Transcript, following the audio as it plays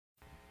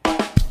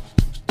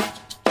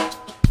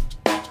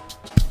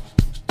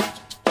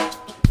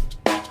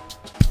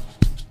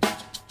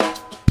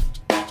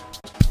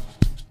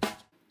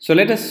So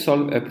let us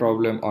solve a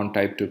problem on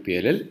type 2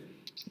 PLL.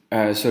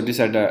 So these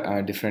are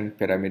the different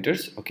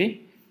parameters.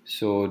 Okay,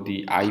 so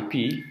the IP,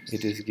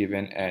 it is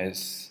given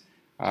as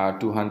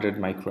 200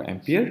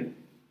 microampere.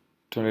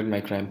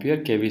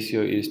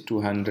 KVCO is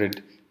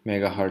 200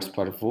 megahertz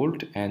per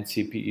volt, and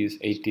CP is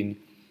 18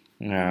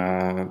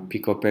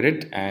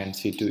 picofarad, and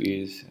C2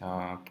 is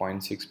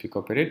 0.6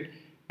 picofarad,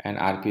 and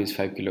RP is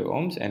 5 kilo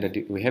ohms,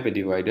 and we have a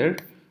divider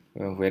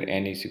where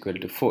n is equal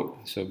to 4.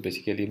 So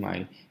basically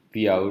my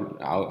V out,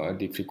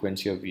 the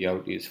frequency of V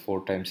out is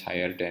 4 times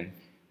higher than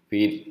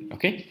V in.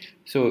 Okay,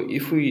 so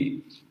if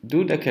we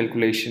do the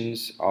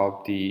calculations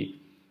of the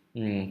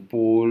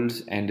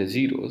poles and the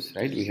zeros,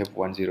 right, we have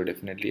 1 0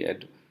 definitely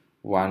at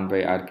 1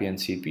 by RP and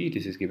CP.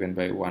 This is given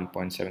by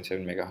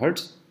 1.77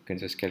 megahertz. You can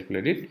just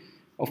calculate it.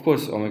 Of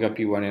course, omega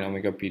P1 and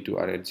omega P2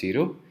 are at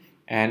 0,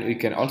 and we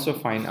can also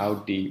find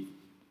out the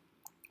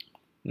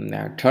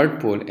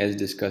third pole as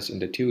discussed in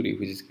the theory,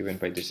 which is given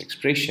by this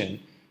expression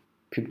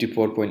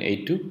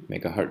 54.82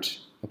 megahertz.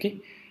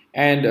 Okay,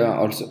 and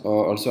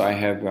also I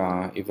have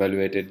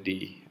evaluated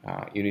the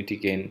unity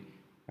gain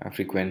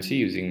frequency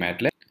using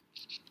Matlab.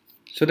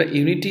 So the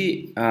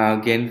unity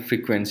gain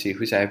frequency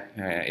which I have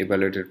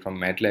evaluated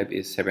from Matlab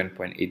is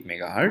 7.8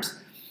 megahertz,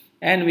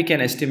 and we can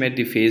estimate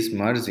the phase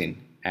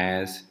margin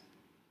as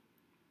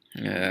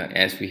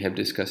we have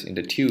discussed in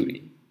the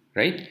theory,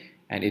 right?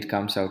 And it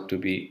comes out to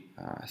be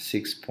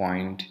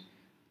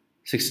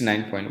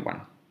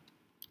 69.1.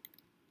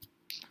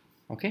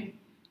 Okay,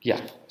 yeah.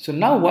 So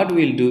now what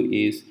we'll do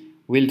is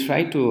we'll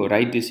try to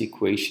write these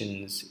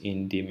equations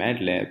in the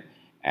Matlab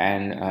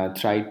and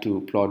try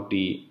to plot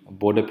the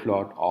border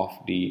plot of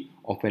the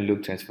open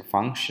loop transfer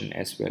function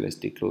as well as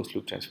the closed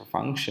loop transfer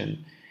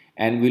function,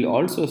 and we'll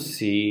also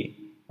see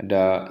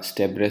the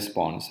step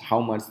response,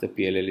 how much the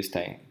PLL is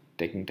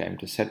taking time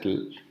to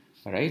settle,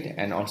 right?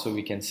 And also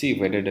we can see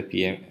whether the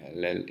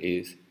PLL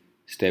is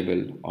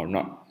stable or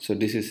not. So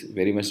this is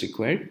very much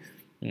required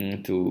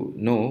to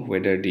know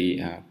whether the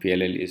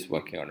PLL is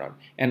working or not,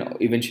 and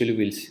eventually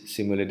we'll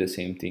simulate the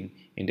same thing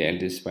in the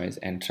LTSpice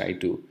and try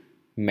to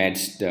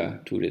match the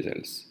two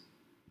results.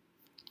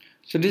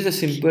 So this is a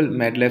simple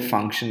Matlab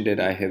function that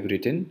I have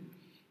written.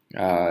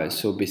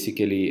 So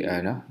basically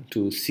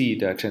to see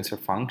the transfer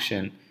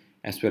function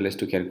as well as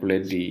to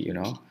calculate the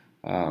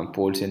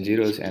poles and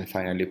zeros, and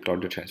finally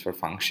plot the transfer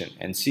function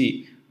and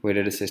see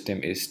whether the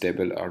system is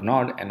stable or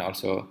not, and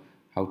also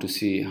how to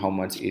see how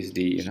much is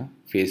the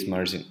phase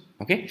margin.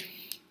 Okay,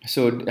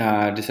 so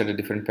these are the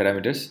different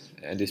parameters.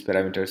 These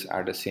parameters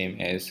are the same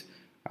as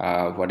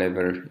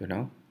whatever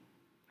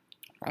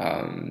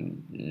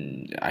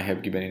I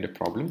have given in the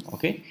problem.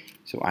 Okay,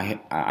 so I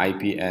have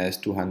IP as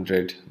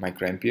 200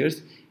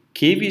 microamperes.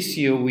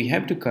 KVCO we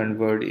have to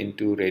convert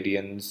into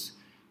radians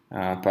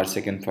per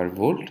second per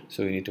volt,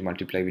 so we need to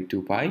multiply with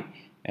 2 pi,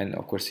 and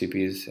of course CP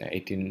is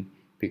 18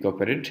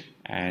 picofarad,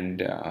 and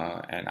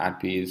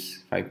RP is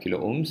 5 kilo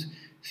ohms.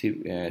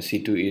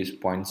 C2 is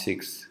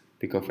 0.6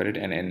 picofarad,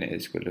 and N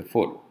is equal to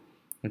 4.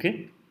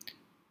 Okay,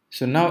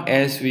 so now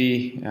as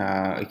we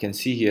can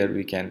see here,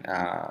 we can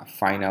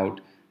find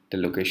out the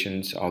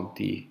locations of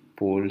the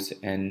poles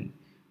and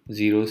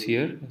zeros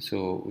here.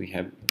 So we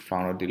have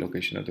found out the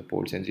location of the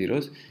poles and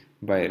zeros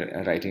by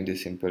writing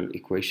this simple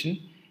equation,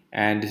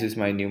 and this is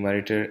my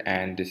numerator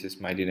and this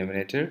is my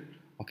denominator.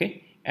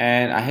 Okay,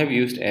 and I have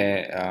used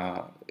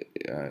a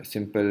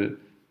simple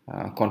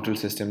control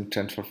system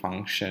transfer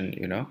function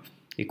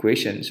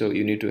equation. So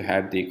you need to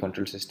have the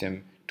control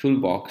system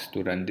toolbox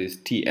to run this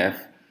TF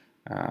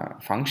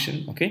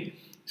function. Okay,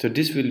 so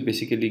this will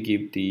basically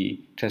give the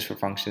transfer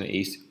function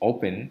is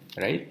open,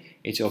 right?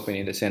 It's open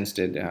in the sense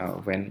that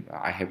when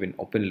I have an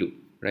open loop,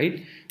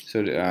 right?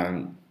 So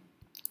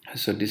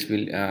so this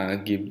will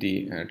give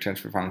the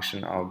transfer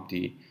function of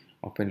the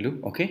open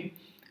loop. Okay,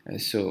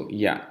 so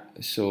yeah,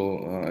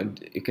 so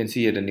you can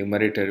see here the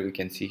numerator. We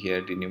can see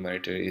here the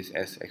numerator is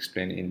as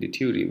explained in the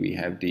theory. We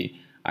have the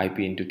IP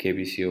into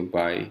KVCO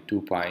by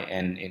 2 pi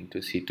n into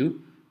C2.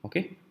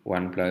 Okay,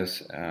 1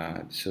 plus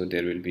so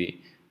there will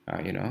be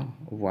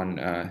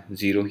 1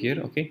 0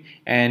 here. Okay,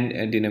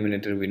 and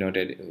denominator we know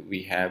that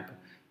we have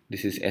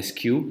this is s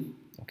cube.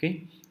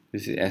 Okay,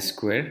 this is s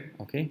square.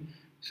 Okay,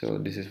 so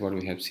this is what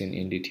we have seen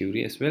in the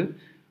theory as well.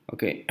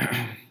 Okay,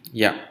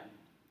 yeah,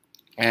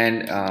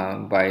 and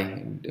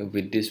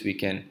with this we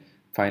can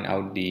find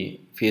out the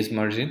phase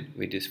margin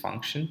with this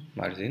function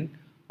margin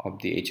of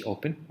the H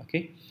open.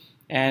 Okay,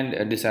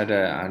 and these are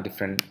the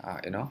different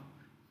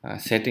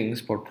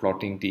settings for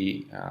plotting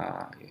the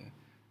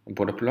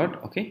border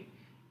plot. Okay,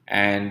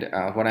 and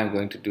what I'm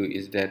going to do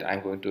is that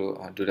I'm going to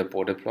do the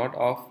border plot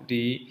of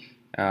the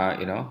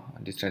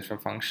this transfer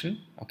function.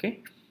 Okay,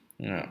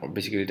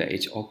 basically the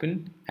H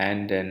open,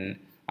 and then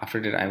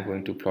after that I'm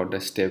going to plot the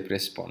step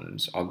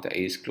response of the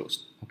H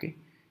closed. Okay,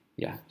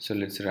 yeah, so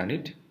let's run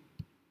it.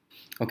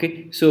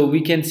 Okay, so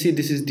we can see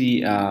this is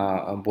the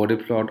border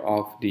plot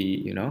of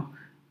the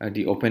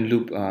the open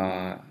loop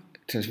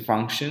transfer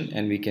function,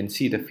 and we can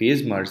see the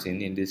phase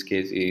margin in this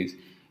case is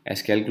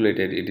as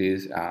calculated, it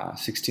is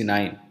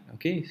 69.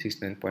 Okay,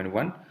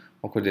 69.1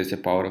 of course there's a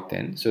power of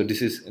 10. So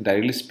this is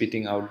directly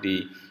spitting out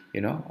the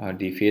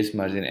the phase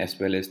margin as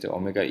well as the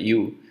omega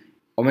u.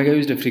 Omega u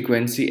is the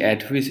frequency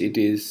at which it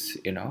is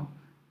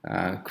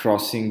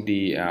crossing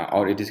the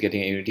or it is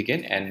getting a unity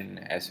gain, and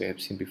as we have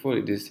seen before,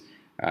 it is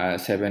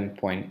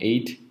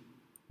 7.8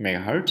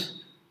 megahertz.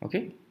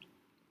 Okay,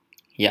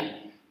 yeah.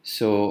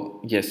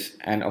 So yes,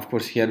 and of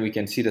course here we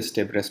can see the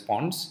step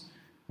response,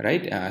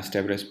 right?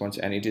 Step response,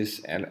 and it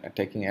is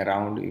taking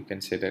around, you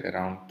can say that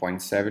around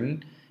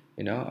 0.7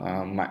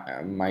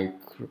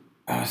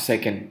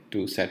 microsecond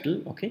to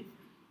settle. Okay,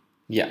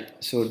 yeah.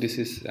 So this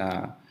is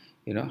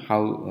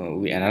how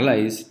we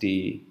analyze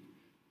the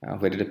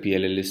whether the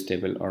PLL is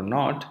stable or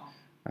not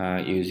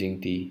using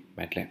the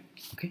Matlab.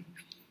 Okay,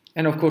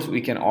 and of course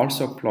we can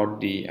also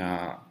plot the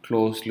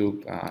closed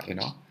loop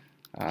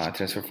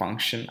transfer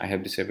function. I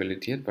have disabled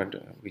it here, but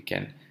we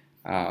can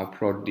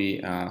plot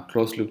the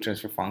closed loop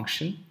transfer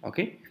function.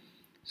 Okay,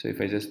 so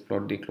if I just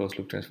plot the closed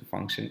loop transfer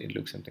function, it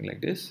looks something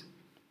like this.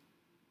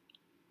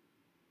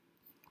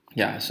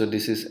 Yeah, so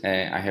this is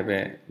I have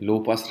a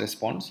low pass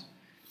response.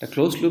 The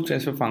closed loop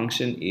transfer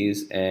function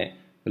is a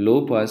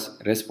low pass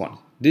response.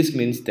 This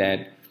means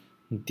that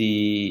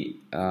the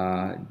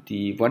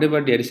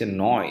whatever there is a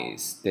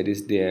noise that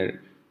is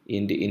there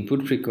in the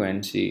input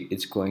frequency,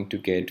 it's going to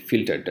get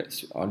filtered,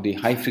 or the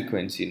high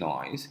frequency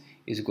noise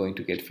is going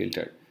to get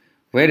filtered,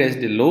 whereas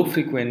the low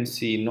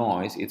frequency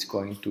noise, it's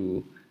going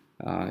to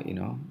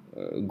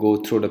go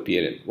through the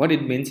PLL. What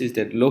it means is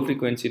that low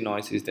frequency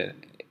noise is that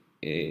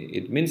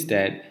it means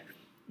that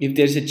if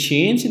there is a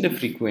change in the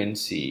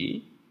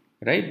frequency,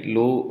 right?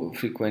 Low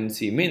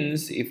frequency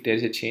means if there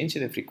is a change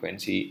in the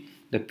frequency,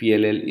 the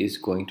PLL is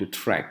going to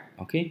track.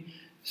 Okay,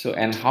 so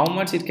and how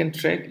much it can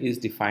track is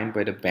defined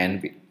by the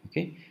bandwidth.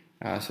 Okay,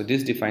 so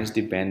this defines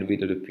the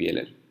bandwidth of the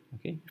PLL.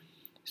 Okay,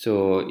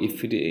 so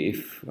if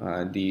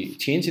the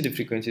change in the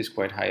frequency is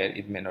quite higher,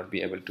 it may not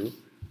be able to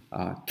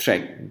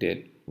track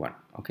that one.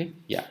 Okay,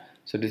 yeah,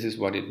 so this is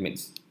what it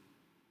means.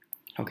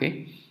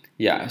 Okay,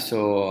 yeah,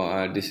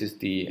 so this is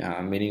the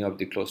meaning of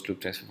the closed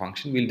loop transfer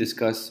function. We'll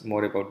discuss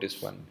more about this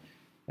one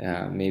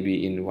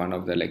maybe in one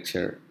of the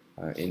lecture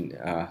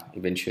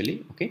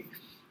eventually. Okay,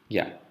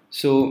 yeah,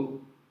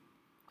 so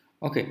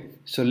okay,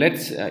 so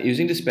let's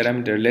using this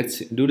parameter, let's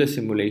do the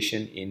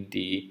simulation in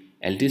the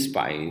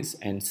LTSpice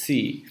and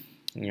see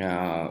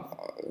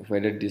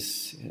whether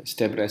this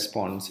step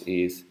response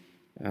is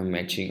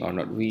matching or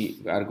not. We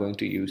are going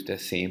to use the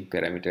same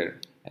parameter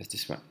as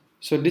this one.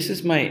 So this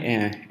is my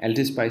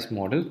LTSpice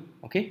model.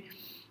 Okay,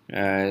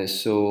 I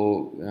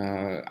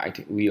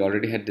think we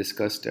already had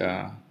discussed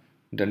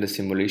done the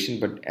simulation,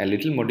 but a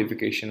little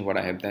modification what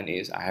I have done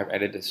is I have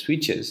added the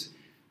switches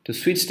to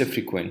switch the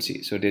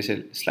frequency. So there's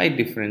a slight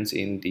difference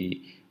in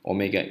the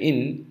omega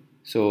in.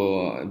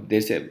 So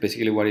there's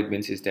basically what it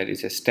means is that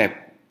it's a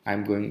step.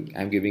 I'm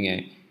giving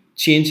a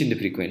change in the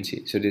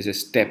frequency. So there's a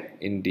step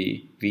in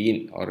the V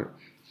in, or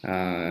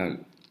so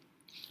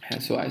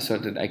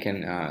that I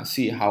can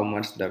see how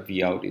much the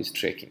V out is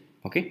tracking.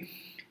 Okay,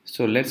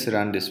 so let's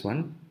run this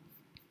one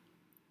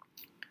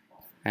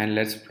and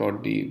let's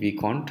plot the V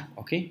count.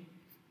 Okay,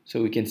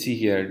 so we can see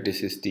here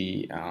this is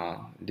the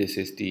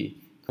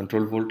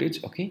control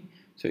voltage. Okay,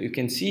 so you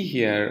can see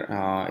here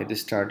it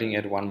is starting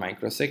at 1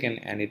 microsecond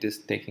and it is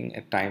taking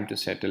a time to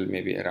settle,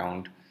 maybe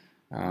around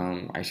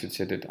I should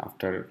say that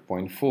after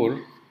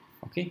 0.4.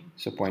 okay,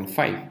 so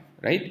 0.5,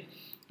 right?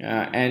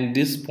 And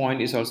this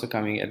point is also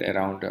coming at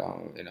around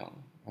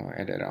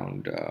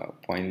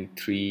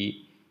 0.3,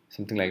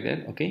 something like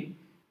that. Okay,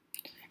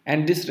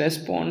 and this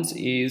response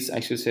is, I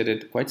should say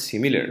that, quite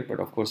similar, but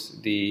of course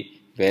the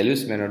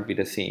values may not be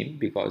the same,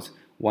 because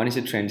one is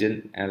a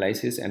transient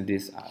analysis and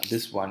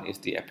this one is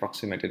the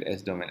approximated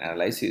S-domain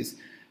analysis.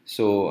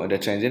 So the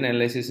transient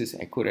analysis is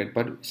accurate,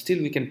 but still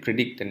we can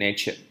predict the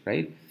nature,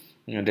 right?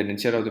 The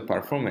nature of the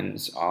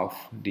performance of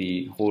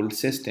the whole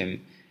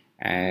system,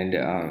 and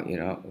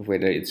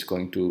whether it's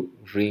going to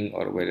ring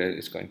or whether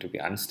it's going to be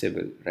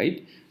unstable,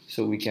 right?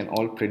 So we can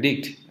all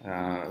predict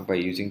by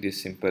using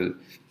this simple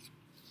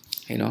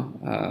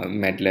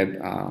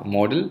Matlab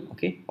model.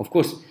 Okay, of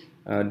course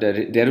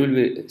there will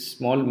be a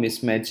small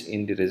mismatch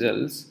in the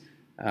results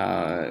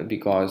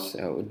because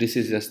this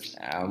is just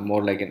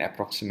more like an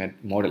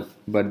approximate model,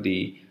 but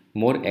the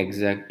more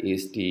exact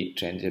is the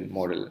transient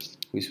model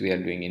which we are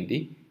doing in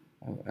the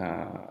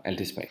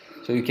LTSpice.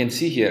 So you can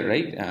see here,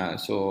 right?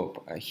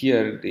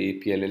 Here the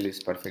PLL is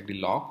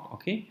perfectly locked.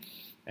 Okay,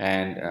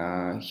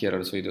 and here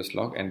also it was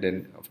locked, and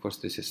then of course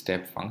this is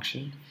step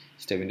function,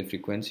 step in the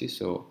frequency.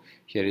 So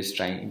here is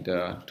trying,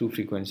 the two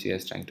frequency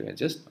is trying to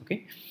adjust.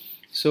 Okay,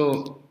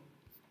 so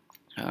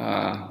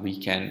you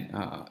can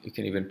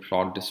even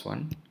plot this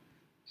one.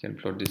 You can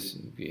plot this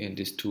in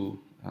these two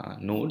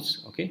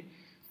nodes. Okay,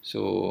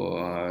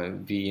 so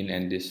V in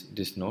and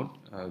this node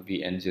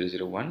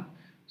VN001.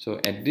 So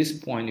at this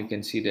point you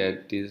can see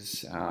that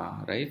this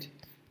right,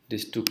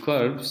 these two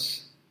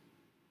curves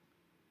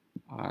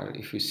are,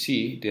 if you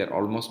see, they are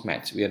almost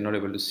matched. We are not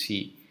able to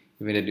see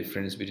even the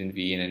difference between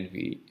VN and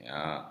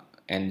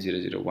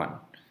VN001.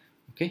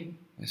 Okay,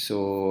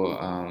 So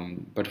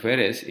but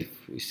whereas if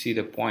we see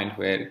the point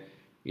where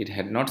it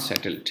had not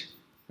settled,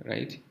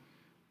 right,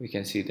 we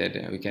can see that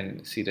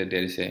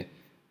there is a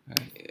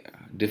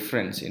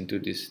difference into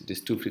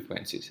these two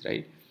frequencies,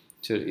 right?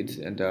 So it's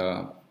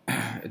the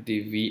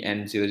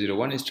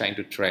VN001 is trying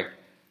to track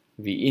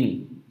V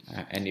in,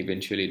 and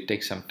eventually it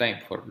takes some time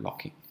for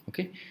locking.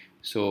 Okay,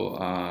 so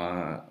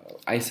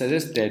I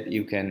suggest that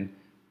you can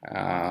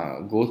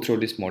go through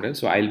this model.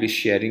 So I'll be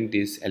sharing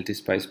this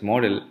LTSpice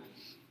model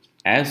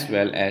as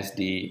well as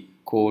the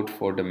code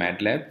for the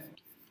Matlab,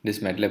 this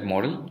Matlab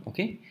model.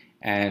 Okay,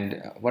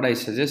 and what I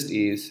suggest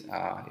is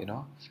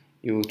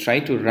you try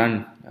to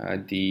run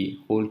the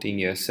whole thing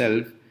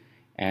yourself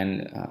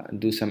and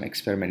do some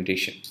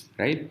experimentation,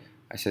 right?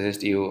 I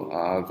suggest you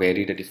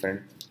vary the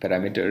different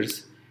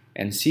parameters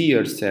and see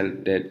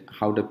yourself that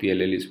how the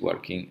PLL is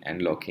working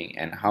and locking,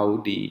 and how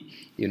the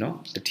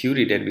the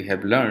theory that we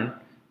have learned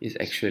is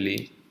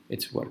actually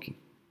it's working.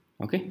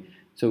 Okay,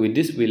 so with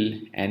this we'll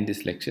end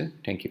this lecture.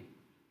 Thank you.